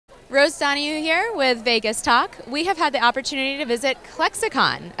Rose Donahue here with Vegas Talk. We have had the opportunity to visit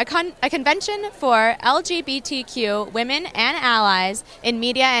ClexaCon, a convention for LGBTQ women and allies in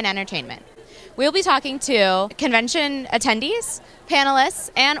media and entertainment. We'll be talking to convention attendees,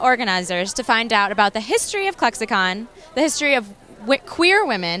 panelists, and organizers to find out about the history of ClexaCon, the history of queer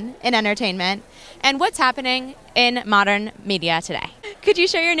women in entertainment, and what's happening in modern media today. Could you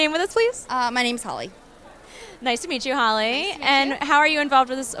share your name with us, please? My name's Holly. Nice to meet you, Holly. Nice to meet and you. How are you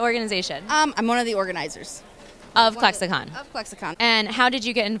involved with this organization? I'm one of the organizers. Of ClexaCon? Of ClexaCon. And how did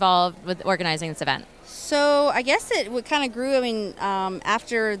you get involved with organizing this event? So I guess it kind of grew. I mean,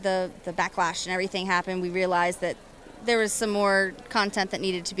 after the backlash and everything happened, we realized that there was some more content that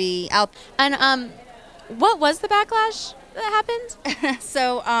needed to be out. And what was the backlash that happened?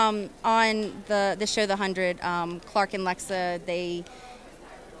 So on the show The 100, Clarke and Lexa, they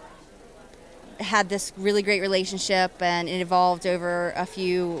had this really great relationship, and it evolved over a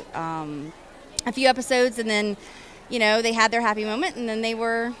few episodes, and then, you know, they had their happy moment, and then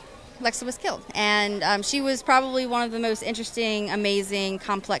Lexa was killed. And she was probably one of the most interesting, amazing,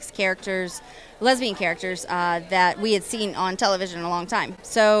 complex characters, lesbian characters, that we had seen on television in a long time.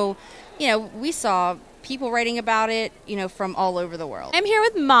 So, you know, we saw people writing about it, you know, from all over the world. I'm here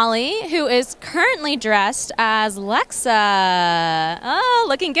with Molly, who is currently dressed as Lexa. Oh,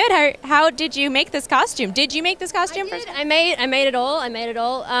 looking good. How did you make this costume? Did you make this costume first? I made it all.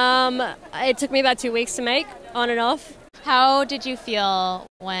 It took me about 2 weeks to make, on and off. How did you feel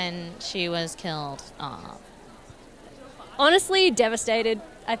when she was killed off? Honestly, devastated.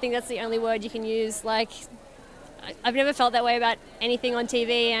 I think that's the only word you can use. Like, I've never felt that way about anything on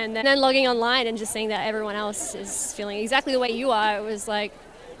TV, and then logging online and just seeing that everyone else is feeling exactly the way you are, it was like,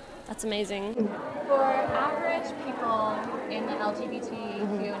 that's amazing. For average people in the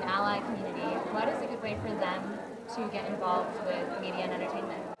LGBTQ and ally community, what is a good way for them to get involved with media and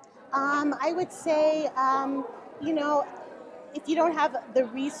entertainment? I would say, you know, if you don't have the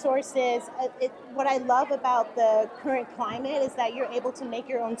resources, what I love about the current climate is that you're able to make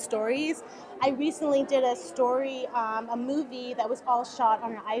your own stories. I recently did a story, a movie that was all shot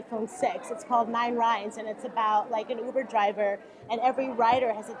on an iPhone 6. It's called 9 Rides, and it's about like an Uber driver, and every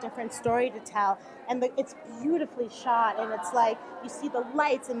rider has a different story to tell. And it's beautifully shot, and it's like you see the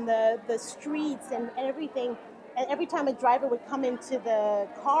lights and the streets and everything. And every time a driver would come into the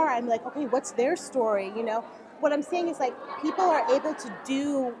car, I'm like, okay, what's their story, you know? What I'm saying is, like, people are able to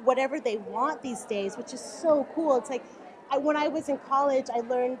do whatever they want these days, which is so cool. It's like, when I was in college, I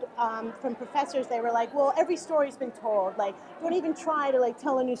learned from professors, they were like, well, every story's been told. Like, don't even try to, like,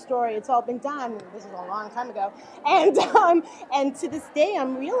 tell a new story. It's all been done. This is a long time ago. And to this day,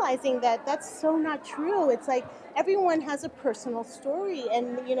 I'm realizing that that's so not true. It's like, everyone has a personal story,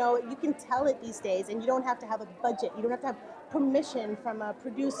 and, you know, you can tell it these days, and you don't have to have a budget. You don't have to have permission from a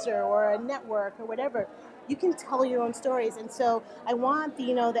producer or a network or whatever. You can tell your own stories. And so I want the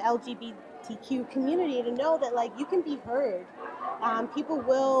LGBTQ community to know that, like, you can be heard. People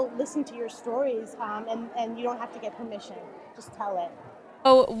will listen to your stories, and you don't have to get permission. Just tell it.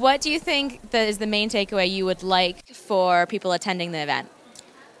 Oh, what do you think is the main takeaway you would like for people attending the event?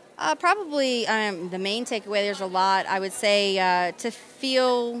 Probably the main takeaway, there's a lot. I would say to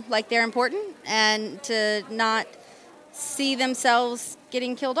feel like they're important and to not see themselves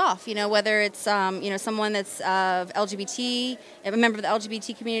getting killed off, you know, whether it's, you know, someone that's of LGBT, a member of the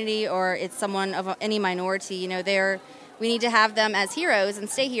LGBT community, or it's someone of any minority, you know, we need to have them as heroes and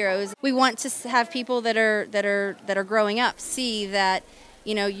stay heroes. We want to have people that are growing up see that,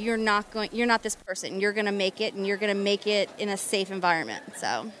 you know, you're not this person. You're going to make it, and you're going to make it in a safe environment.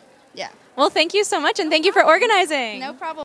 So, yeah. Well, thank you so much, and thank you for organizing. No problem.